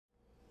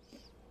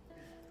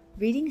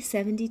Reading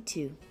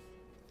 72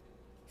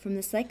 from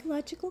the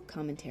Psychological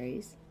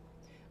Commentaries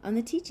on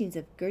the Teachings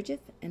of Gurdjieff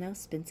and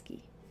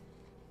Ouspensky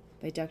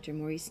by Dr.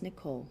 Maurice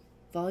Nicoll,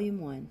 Volume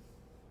 1.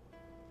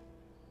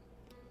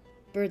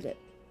 Birdlip,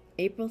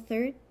 April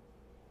 3rd,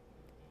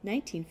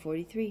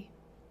 1943.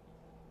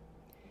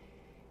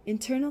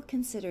 Internal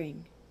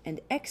considering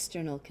and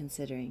external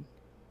considering.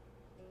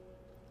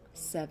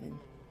 7.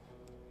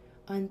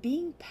 On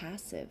being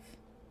passive.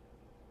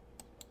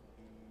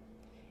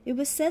 It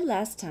was said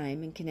last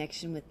time, in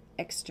connection with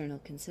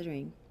external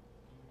considering,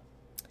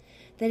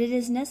 that it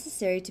is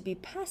necessary to be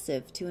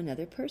passive to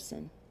another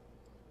person.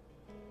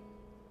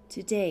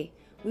 Today,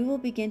 we will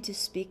begin to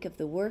speak of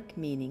the work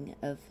meaning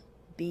of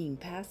being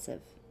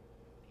passive.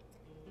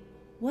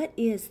 What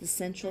is the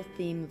central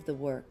theme of the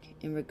work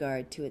in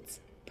regard to its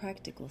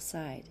practical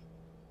side?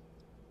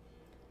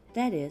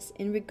 That is,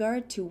 in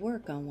regard to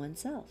work on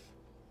oneself.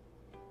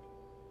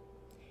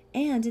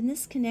 And in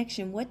this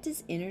connection, what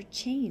does inner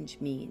change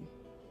mean?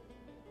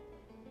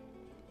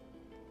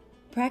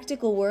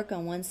 Practical work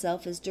on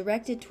oneself is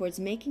directed towards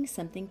making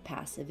something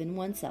passive in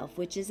oneself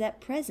which is at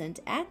present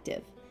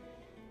active,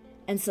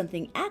 and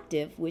something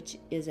active which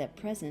is at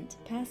present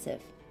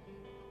passive.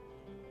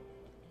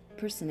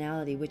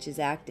 Personality which is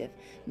active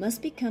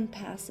must become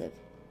passive,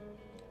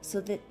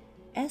 so that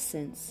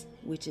essence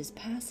which is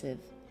passive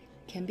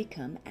can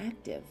become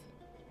active.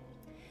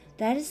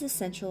 That is the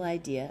central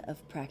idea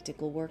of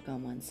practical work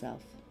on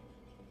oneself.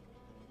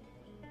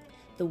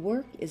 The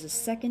work is a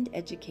second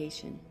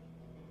education.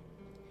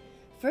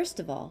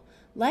 First of all,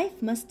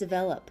 life must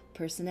develop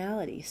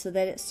personality so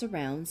that it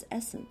surrounds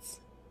essence.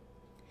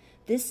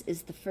 This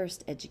is the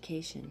first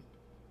education.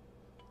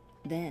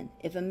 Then,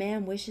 if a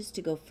man wishes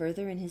to go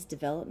further in his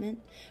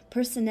development,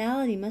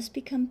 personality must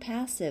become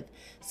passive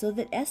so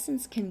that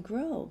essence can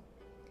grow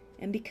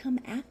and become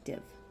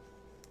active.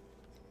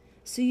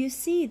 So you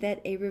see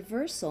that a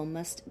reversal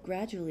must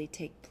gradually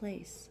take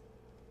place.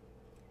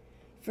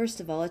 First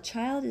of all, a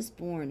child is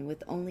born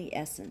with only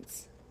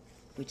essence,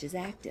 which is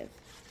active.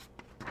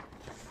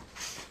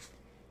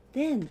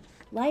 Then,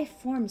 life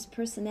forms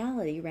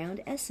personality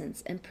round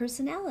essence, and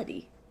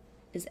personality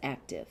is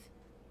active.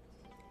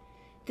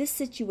 This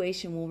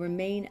situation will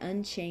remain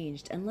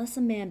unchanged unless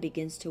a man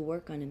begins to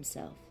work on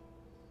himself.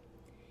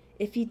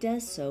 If he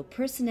does so,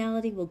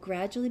 personality will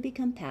gradually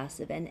become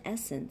passive and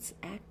essence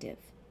active.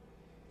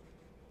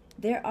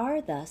 There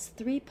are thus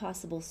three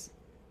possible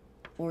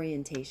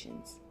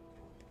orientations.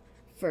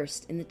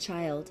 First, in the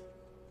child,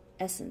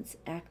 essence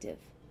active.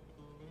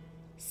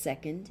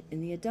 Second,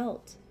 in the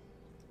adult,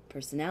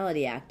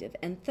 personality active.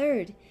 And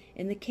third,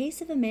 in the case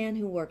of a man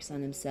who works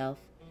on himself,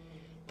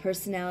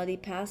 personality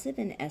passive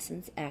and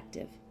essence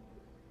active.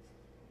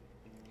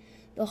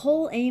 The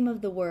whole aim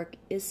of the work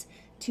is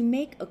to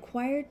make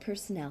acquired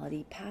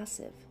personality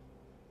passive.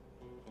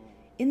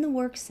 In the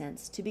work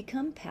sense, to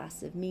become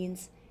passive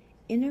means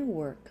inner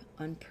work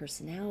on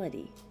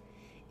personality.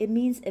 It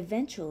means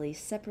eventually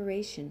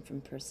separation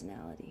from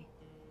personality.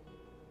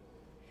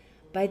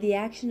 By the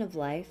action of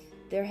life,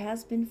 there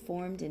has been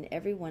formed in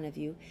every one of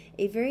you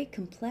a very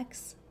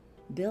complex,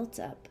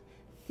 built-up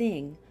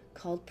thing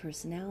called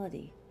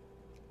personality.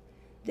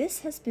 This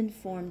has been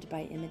formed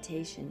by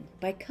imitation,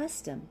 by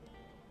custom,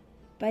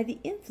 by the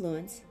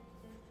influence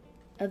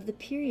of the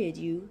period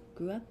you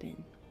grew up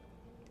in,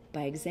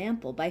 by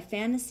example, by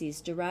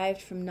fantasies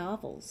derived from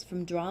novels,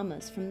 from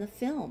dramas, from the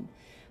film,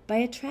 by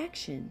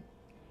attraction,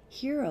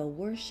 hero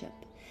worship,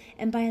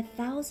 and by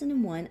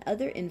 1,001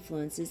 other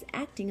influences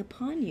acting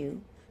upon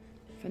you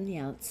from the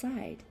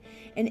outside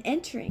and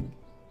entering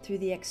through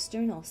the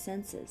external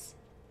senses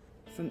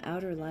from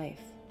outer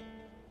life.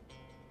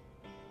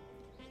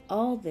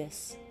 All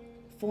this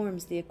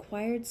forms the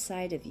acquired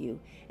side of you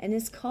and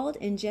is called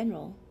in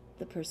general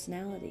the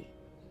personality.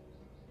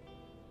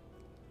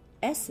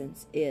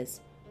 Essence is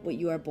what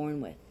you are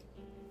born with.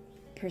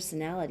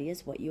 Personality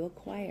is what you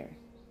acquire.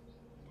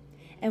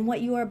 And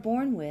what you are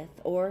born with,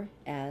 or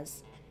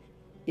as,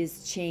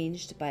 is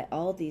changed by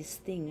all these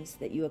things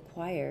that you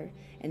acquire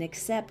and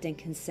accept and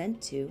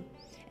consent to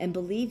and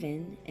believe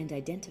in and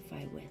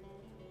identify with.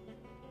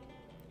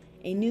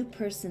 A new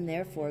person,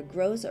 therefore,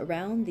 grows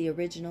around the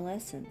original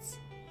essence.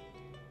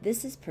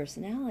 This is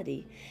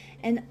personality,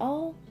 and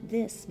all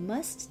this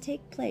must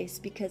take place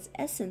because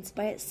essence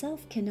by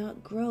itself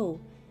cannot grow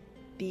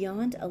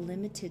beyond a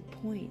limited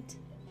point.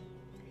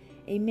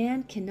 A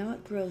man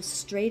cannot grow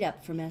straight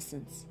up from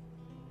essence.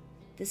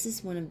 This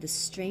is one of the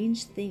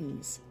strange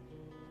things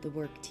the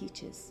work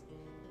teaches.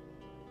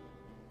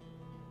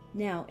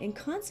 Now, in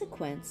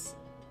consequence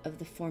of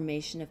the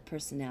formation of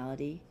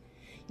personality,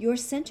 your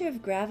center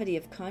of gravity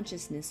of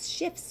consciousness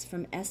shifts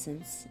from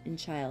essence in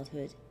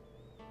childhood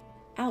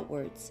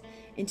outwards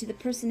into the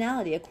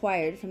personality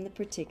acquired from the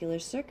particular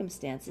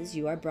circumstances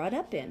you are brought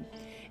up in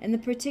and the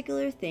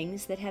particular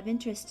things that have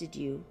interested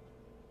you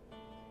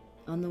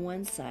on the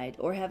one side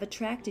or have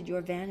attracted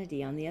your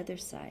vanity on the other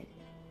side.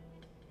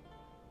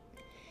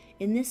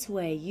 In this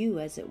way, you,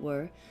 as it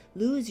were,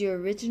 lose your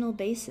original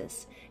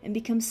basis and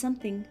become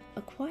something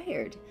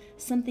acquired,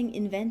 something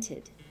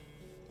invented.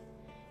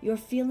 Your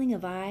feeling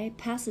of I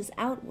passes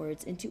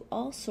outwards into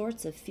all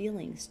sorts of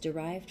feelings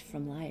derived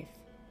from life.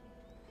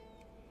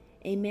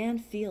 A man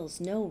feels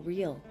no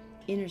real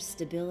inner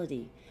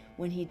stability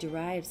when he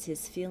derives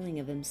his feeling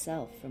of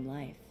himself from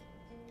life.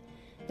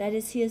 That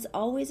is, he is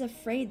always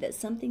afraid that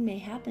something may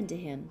happen to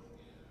him,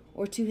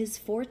 or to his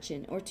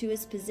fortune, or to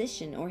his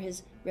position, or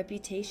his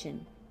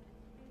reputation.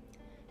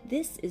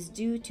 This is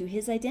due to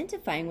his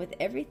identifying with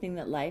everything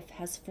that life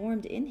has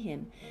formed in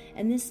him,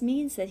 and this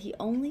means that he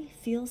only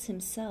feels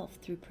himself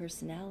through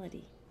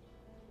personality.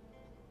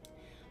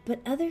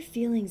 But other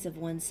feelings of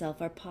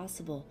oneself are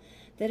possible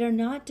that are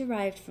not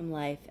derived from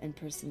life and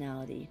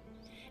personality,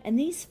 and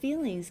these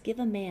feelings give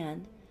a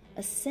man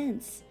a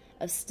sense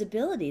of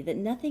stability that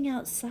nothing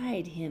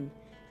outside him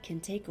can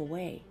take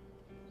away.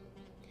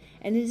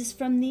 And it is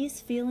from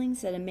these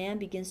feelings that a man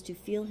begins to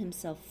feel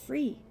himself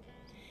free,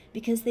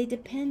 because they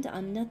depend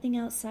on nothing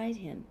outside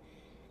him,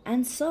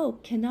 and so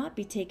cannot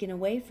be taken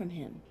away from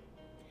him.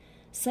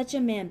 Such a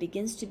man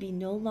begins to be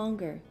no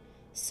longer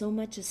so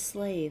much a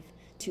slave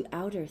to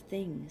outer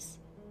things.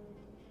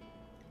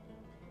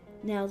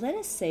 Now let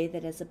us say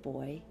that as a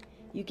boy,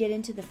 you get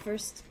into the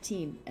first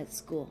team at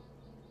school.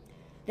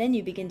 Then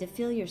you begin to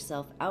feel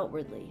yourself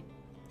outwardly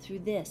through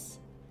this,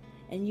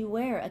 and you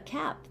wear a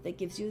cap that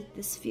gives you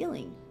this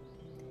feeling.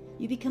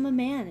 You become a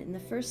man in the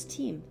first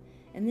team,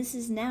 and this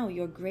is now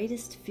your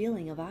greatest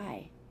feeling of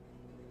I.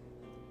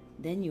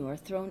 Then you are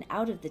thrown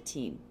out of the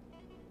team.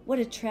 What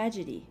a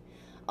tragedy!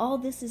 All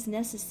this is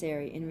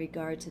necessary in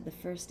regard to the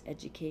first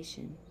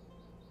education.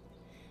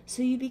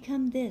 So you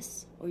become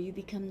this or you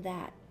become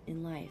that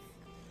in life.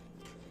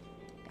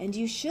 And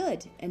you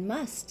should and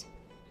must.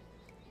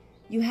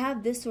 You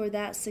have this or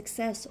that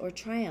success or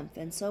triumph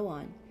and so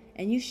on,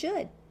 and you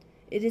should.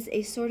 It is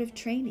a sort of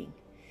training.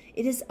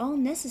 It is all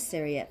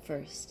necessary at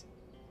first.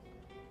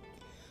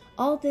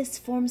 All this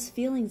forms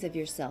feelings of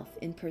yourself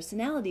in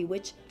personality,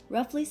 which,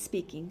 roughly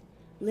speaking,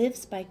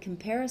 lives by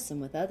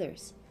comparison with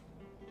others.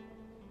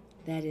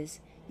 That is,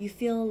 you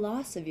feel a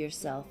loss of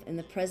yourself in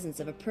the presence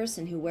of a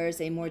person who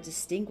wears a more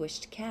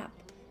distinguished cap,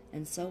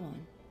 and so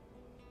on.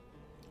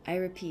 I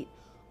repeat,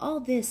 all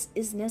this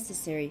is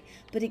necessary,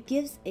 but it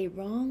gives a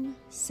wrong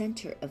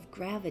center of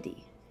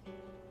gravity.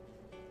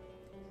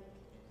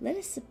 Let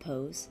us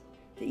suppose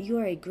that you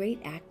are a great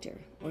actor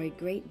or a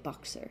great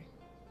boxer.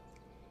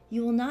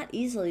 You will not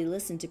easily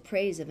listen to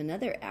praise of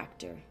another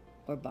actor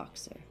or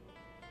boxer.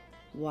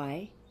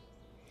 Why?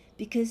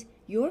 Because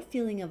your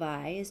feeling of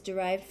I is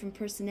derived from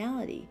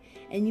personality,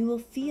 and you will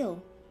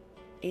feel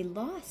a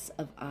loss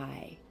of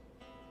I,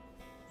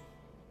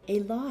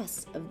 a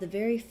loss of the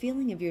very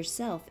feeling of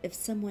yourself if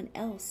someone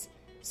else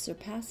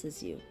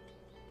surpasses you.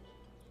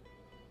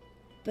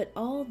 But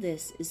all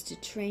this is to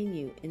train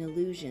you in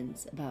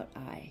illusions about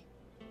I.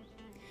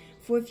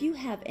 For if you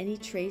have any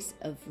trace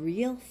of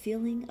real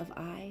feeling of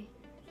I,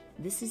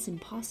 this is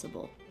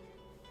impossible.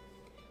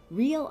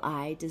 Real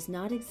I does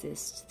not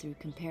exist through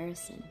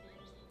comparison.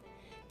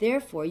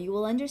 Therefore, you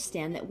will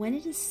understand that when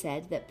it is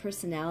said that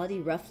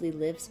personality roughly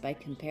lives by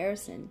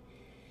comparison,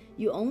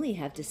 you only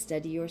have to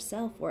study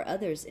yourself or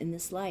others in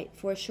this light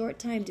for a short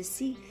time to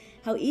see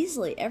how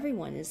easily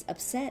everyone is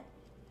upset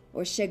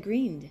or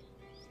chagrined,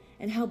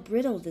 and how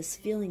brittle this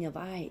feeling of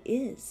I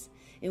is,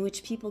 in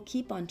which people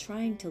keep on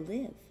trying to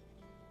live.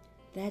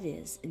 That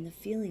is, in the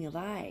feeling of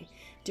I,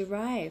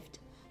 derived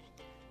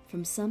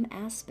from some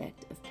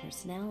aspect of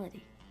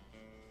personality.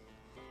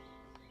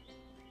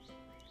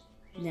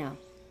 Now,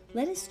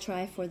 let us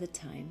try for the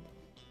time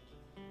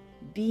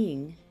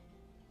being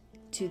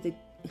to the,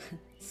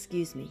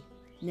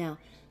 Now,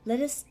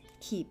 let us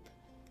keep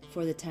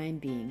for the time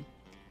being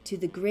to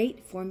the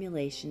great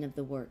formulation of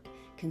the work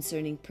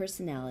concerning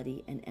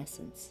personality and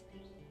essence.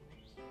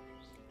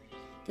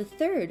 The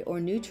third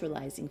or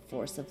neutralizing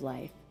force of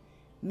life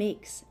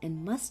makes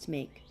and must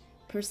make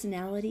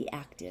personality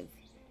active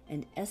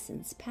and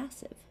essence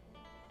passive.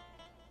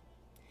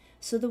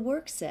 So the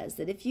work says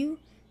that if you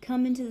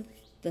come into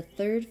the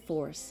third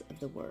force of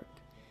the work,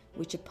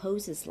 which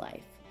opposes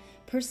life,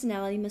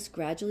 personality must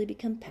gradually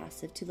become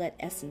passive to let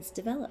essence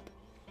develop.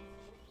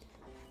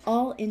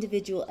 All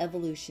individual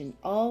evolution,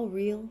 all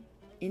real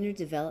inner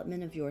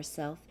development of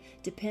yourself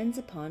depends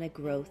upon a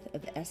growth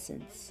of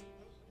essence.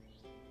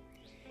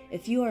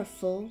 If you are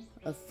full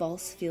of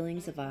false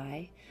feelings of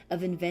I,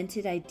 of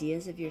invented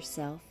ideas of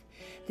yourself,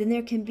 then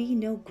there can be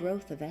no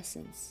growth of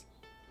essence.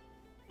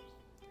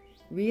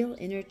 Real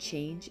inner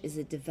change is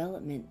a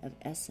development of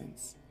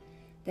essence,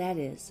 that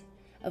is,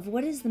 of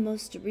what is the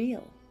most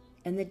real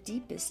and the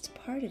deepest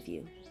part of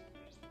you.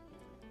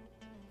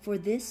 For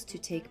this to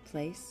take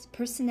place,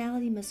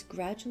 personality must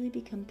gradually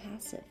become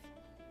passive.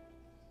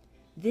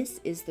 This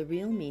is the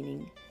real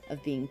meaning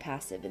of being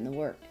passive in the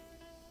work.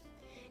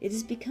 It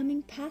is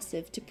becoming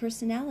passive to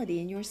personality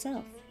in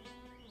yourself.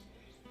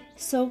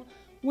 So,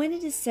 when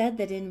it is said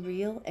that in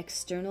real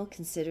external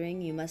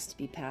considering you must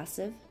be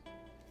passive,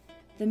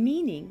 the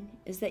meaning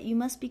is that you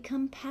must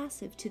become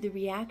passive to the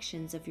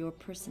reactions of your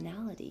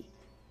personality.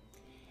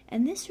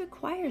 And this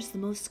requires the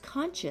most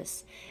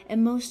conscious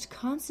and most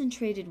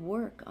concentrated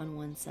work on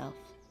oneself.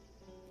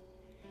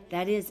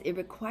 That is, it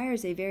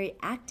requires a very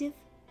active,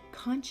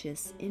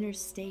 conscious inner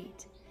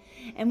state,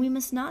 and we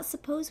must not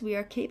suppose we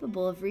are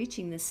capable of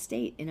reaching this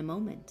state in a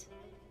moment.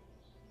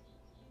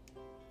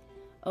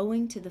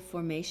 Owing to the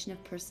formation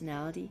of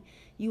personality,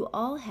 you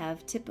all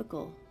have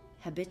typical,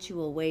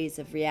 habitual ways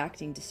of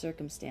reacting to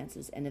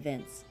circumstances and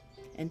events,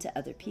 and to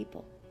other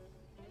people.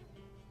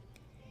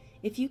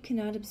 If you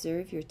cannot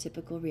observe your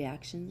typical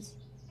reactions,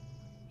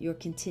 your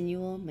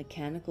continual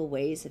mechanical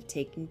ways of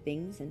taking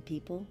things and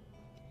people,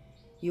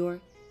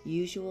 your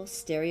usual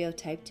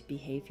stereotyped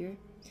behavior,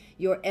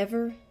 your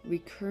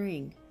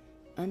ever-recurring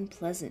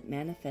unpleasant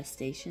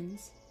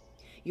manifestations,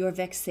 your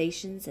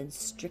vexations and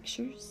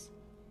strictures,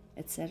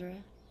 etc.,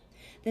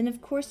 then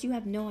of course you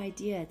have no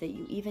idea that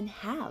you even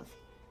have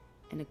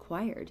an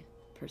acquired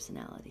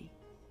personality.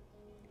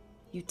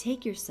 You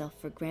take yourself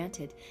for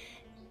granted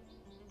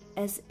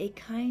as a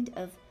kind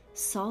of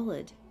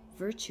solid,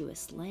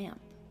 virtuous lamp.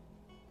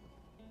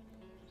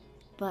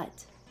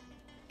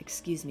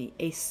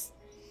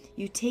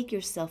 You take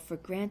yourself for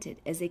granted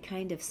as a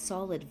kind of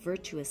solid,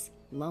 virtuous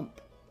lump.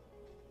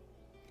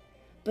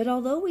 But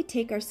although we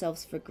take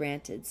ourselves for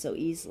granted so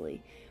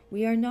easily,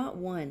 we are not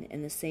one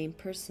and the same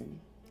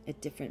person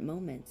at different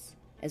moments,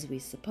 as we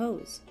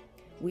suppose.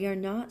 We are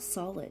not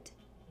solid.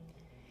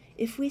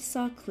 If we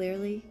saw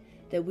clearly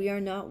that we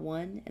are not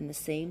one and the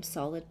same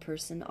solid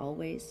person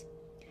always,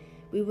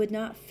 we would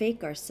not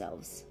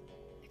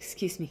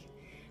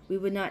we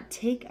would not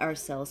take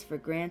ourselves for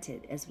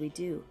granted as we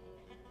do.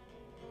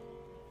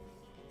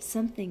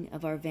 Something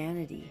of our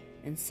vanity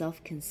and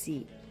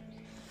self-conceit,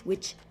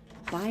 which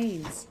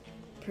binds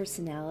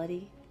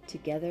personality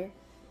together,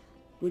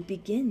 would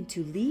begin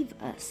to leave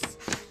us.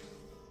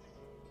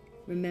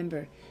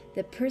 Remember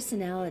that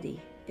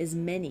personality is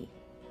many.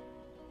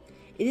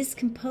 It is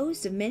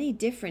composed of many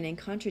different and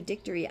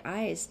contradictory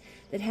I's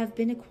that have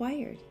been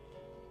acquired.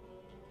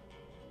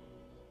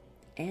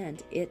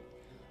 And it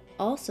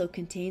also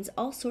contains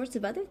all sorts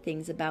of other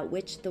things about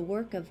which the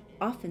work of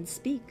often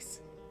speaks.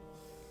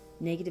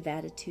 Negative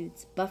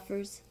attitudes,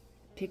 buffers,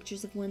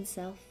 pictures of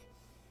oneself,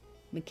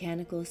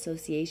 mechanical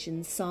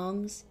associations,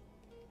 songs,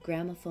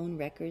 gramophone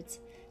records,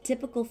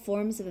 typical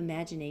forms of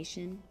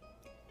imagination,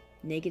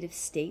 negative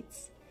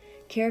states,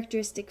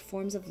 characteristic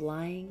forms of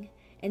lying,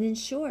 and in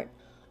short,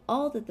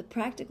 all that the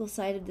practical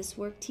side of this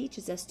work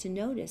teaches us to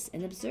notice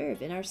and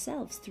observe in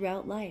ourselves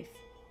throughout life.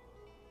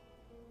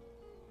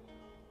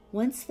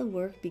 Once the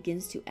work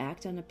begins to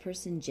act on a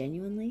person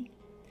genuinely,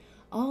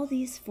 all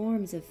these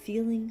forms of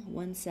feeling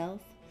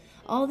oneself,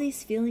 all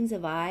these feelings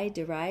of I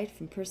derived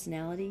from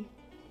personality,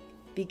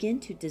 begin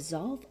to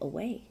dissolve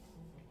away.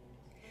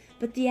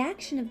 But the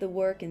action of the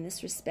work in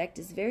this respect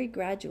is very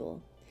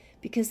gradual,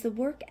 because the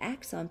work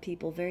acts on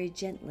people very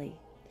gently,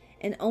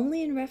 and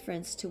only in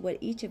reference to what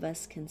each of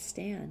us can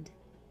stand.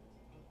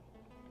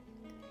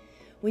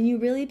 When you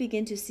really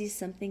begin to see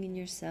something in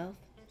yourself,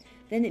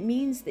 then it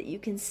means that you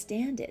can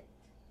stand it.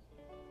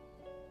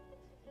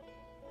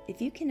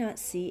 If you cannot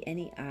see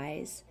any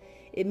eyes,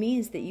 it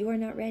means that you are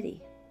not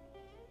ready.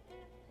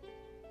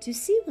 To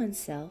see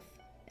oneself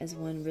as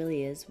one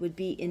really is would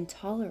be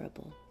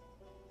intolerable.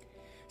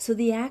 So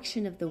the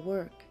action of the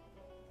work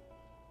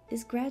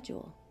is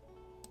gradual.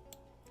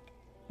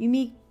 You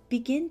may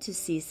begin to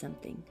see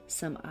something,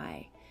 some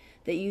eye,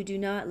 that you do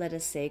not, let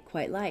us say,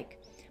 quite like,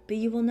 but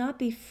you will not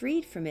be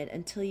freed from it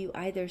until you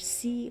either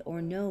see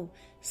or know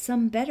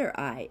some better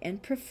eye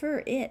and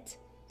prefer it,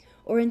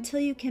 or until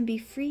you can be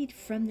freed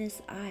from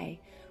this eye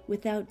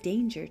without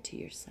danger to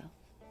yourself.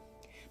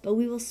 But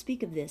we will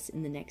speak of this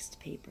in the next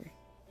paper.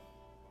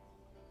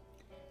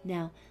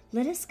 Now,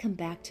 let us come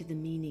back to the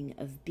meaning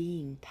of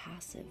being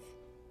passive.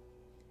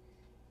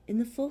 In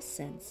the full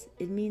sense,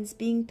 it means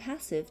being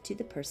passive to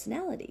the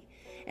personality,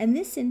 and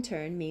this in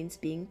turn means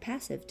being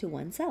passive to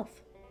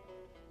oneself.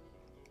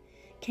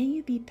 Can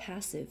you be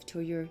passive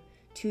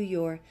to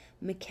your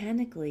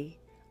mechanically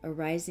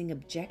arising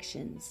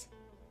objections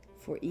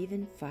for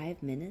even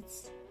 5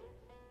 minutes?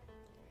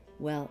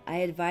 Well, I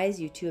advise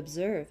you to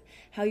observe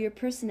how your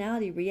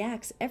personality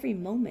reacts every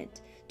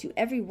moment to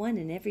everyone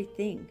and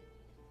everything.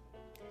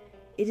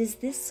 It is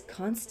this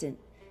constant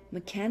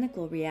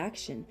mechanical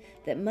reaction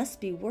that must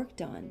be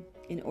worked on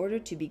in order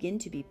to begin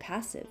to be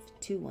passive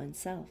to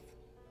oneself.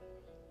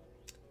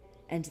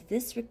 And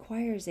this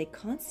requires a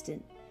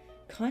constant,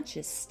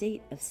 conscious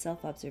state of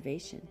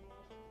self-observation.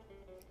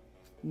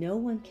 No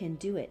one can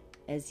do it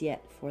as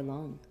yet for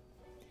long.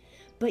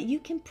 But you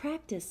can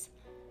practice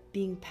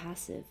being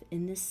passive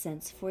in this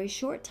sense for a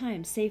short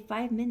time, say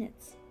 5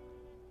 minutes.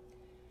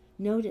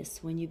 Notice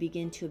when you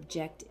begin to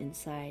object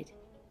inside.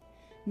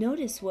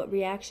 Notice what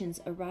reactions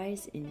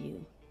arise in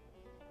you.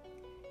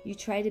 You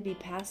try to be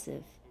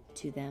passive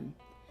to them,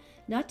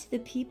 not to the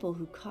people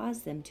who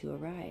cause them to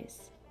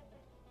arise.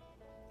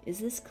 Is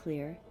this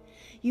clear?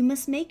 You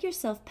must make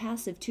yourself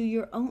passive to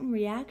your own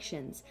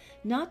reactions,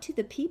 not to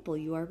the people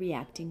you are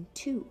reacting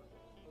to.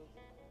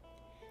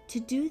 To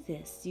do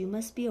this, you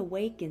must be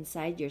awake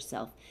inside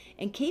yourself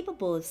and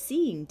capable of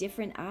seeing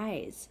different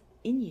eyes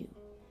in you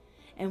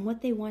and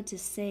what they want to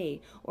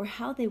say or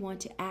how they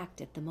want to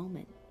act at the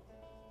moment.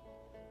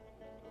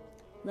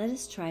 Let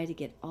us try to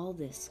get all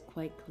this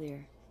quite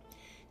clear.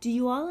 Do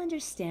you all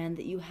understand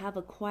that you have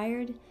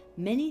acquired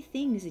many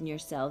things in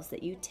yourselves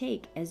that you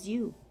take as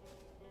you?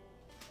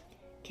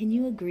 Can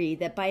you agree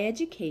that by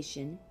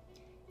education,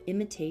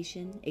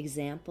 imitation,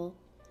 example,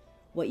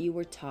 what you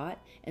were taught,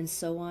 and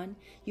so on,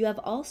 you have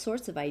all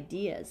sorts of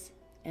ideas,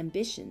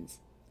 ambitions,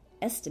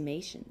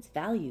 estimations,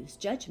 values,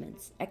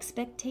 judgments,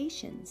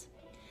 expectations,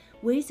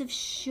 ways of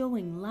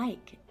showing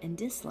like and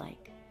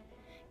dislike,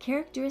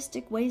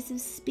 characteristic ways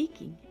of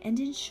speaking, and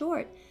in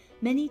short,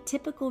 many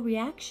typical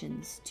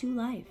reactions to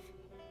life?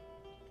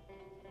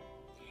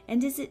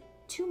 And is it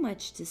too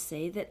much to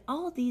say that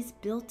all these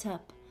built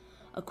up,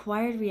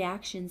 acquired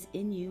reactions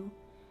in you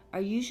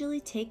are usually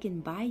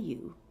taken by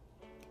you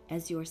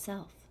as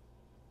yourself?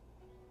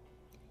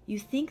 You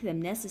think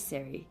them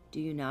necessary, do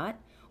you not,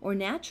 or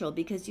natural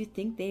because you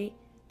think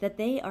that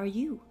they are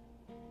you?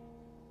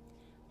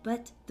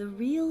 But the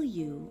real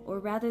you, or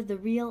rather the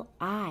real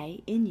I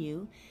in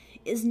you,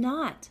 is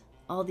not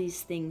all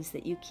these things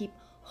that you keep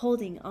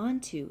holding on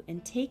to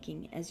and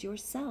taking as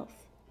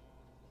yourself.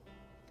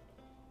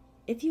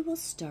 If you will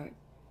start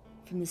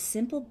from the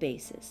simple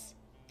basis,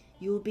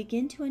 you will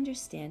begin to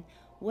understand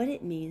what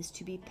it means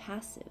to be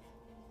passive.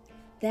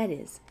 That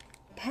is,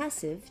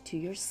 passive to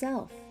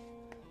yourself,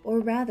 or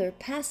rather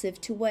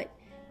passive to what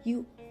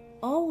you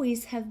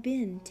always have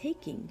been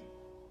taking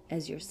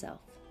as yourself.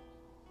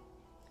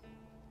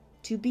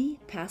 To be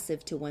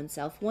passive to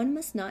oneself, one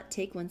must not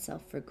take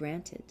oneself for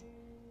granted.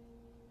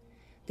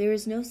 There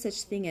is no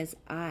such thing as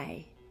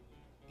I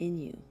in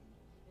you.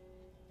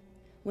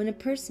 When a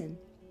person,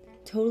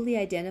 totally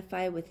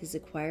identified with his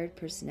acquired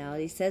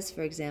personality, says,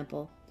 for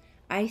example,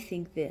 I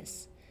think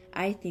this,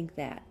 I think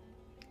that,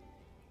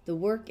 the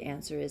work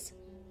answer is,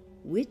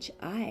 which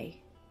I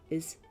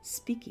is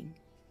speaking?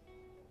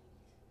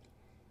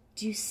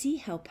 Do you see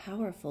how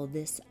powerful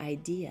this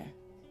idea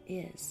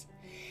is?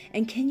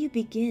 And can you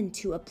begin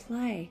to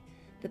apply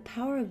the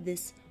power of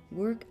this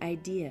work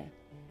idea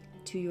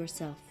to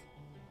yourself?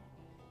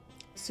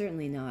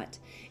 Certainly not.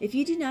 If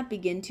you do not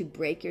begin to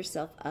break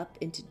yourself up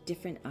into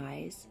different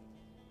I's.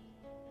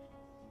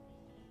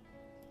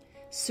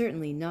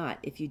 Certainly not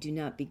if you do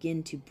not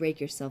begin to break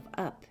yourself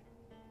up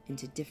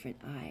into different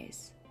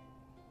I's.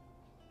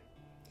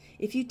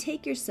 If you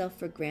take yourself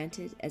for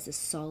granted as a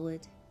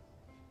solid,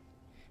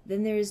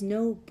 then there is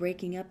no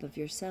breaking up of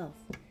yourself,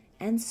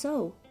 and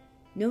so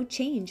no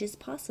change is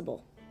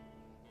possible.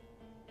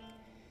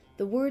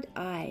 The word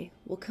I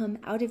will come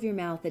out of your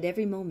mouth at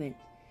every moment,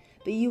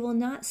 but you will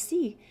not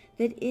see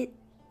that it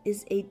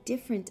is a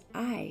different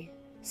I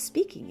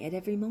speaking at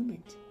every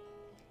moment.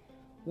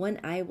 One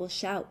I will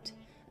shout,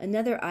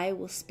 another I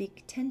will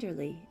speak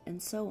tenderly,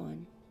 and so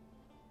on.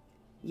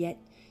 Yet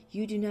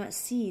you do not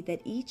see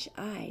that each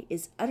I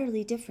is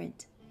utterly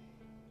different.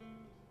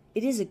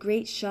 It is a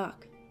great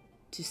shock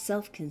to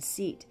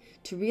self-conceit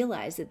to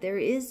realize that there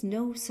is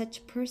no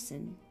such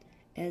person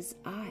as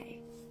I.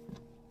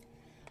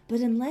 But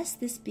unless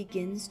this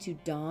begins to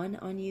dawn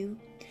on you,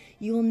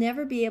 you will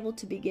never be able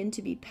to begin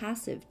to be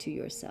passive to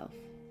yourself.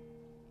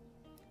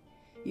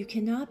 You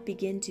cannot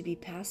begin to be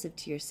passive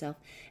to yourself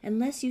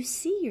unless you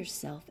see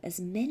yourself as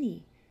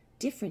many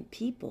different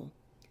people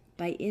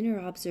by inner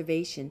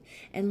observation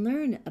and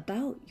learn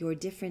about your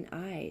different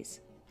I's,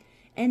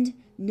 and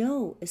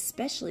know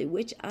especially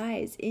which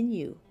I's in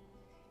you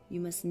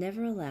must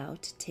never allow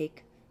to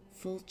take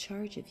full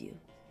charge of you.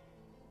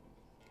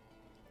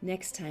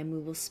 Next time we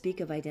will speak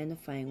of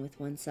identifying with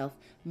oneself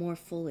more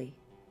fully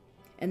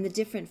and the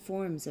different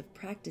forms of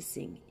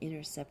practicing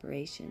inner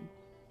separation.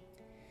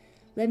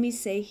 Let me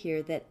say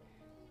here that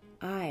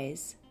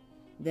I's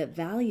that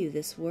value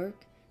this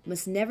work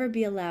must never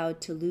be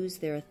allowed to lose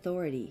their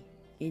authority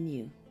in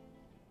you.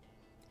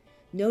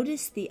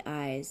 Notice the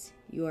I's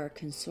you are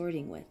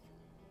consorting with.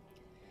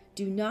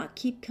 Do not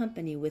keep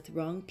company with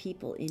wrong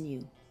people in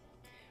you.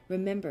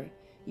 Remember,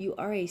 you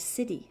are a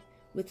city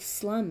with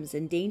slums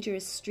and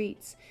dangerous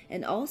streets,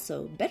 and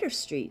also better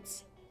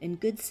streets and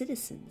good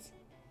citizens.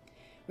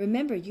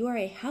 Remember, you are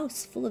a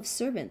house full of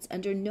servants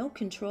under no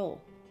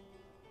control.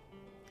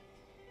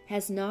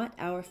 Has not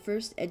our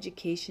first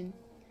education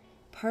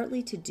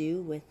partly to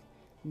do with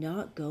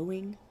not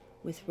going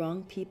with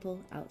wrong people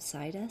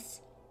outside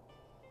us?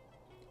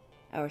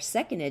 Our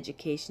second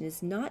education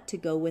is not to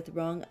go with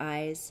wrong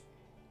I's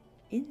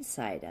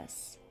inside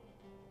us.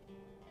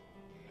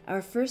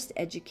 Our first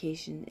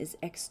education is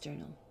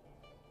external.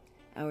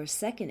 Our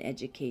second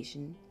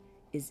education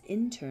is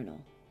internal.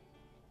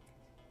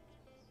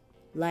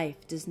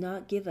 Life does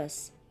not give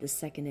us the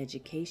second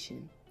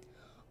education.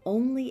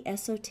 Only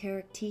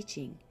esoteric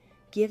teaching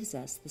gives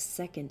us the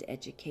second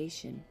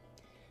education.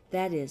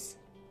 That is,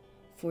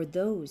 for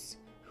those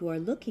who are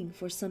looking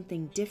for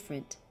something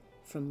different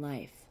from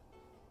life.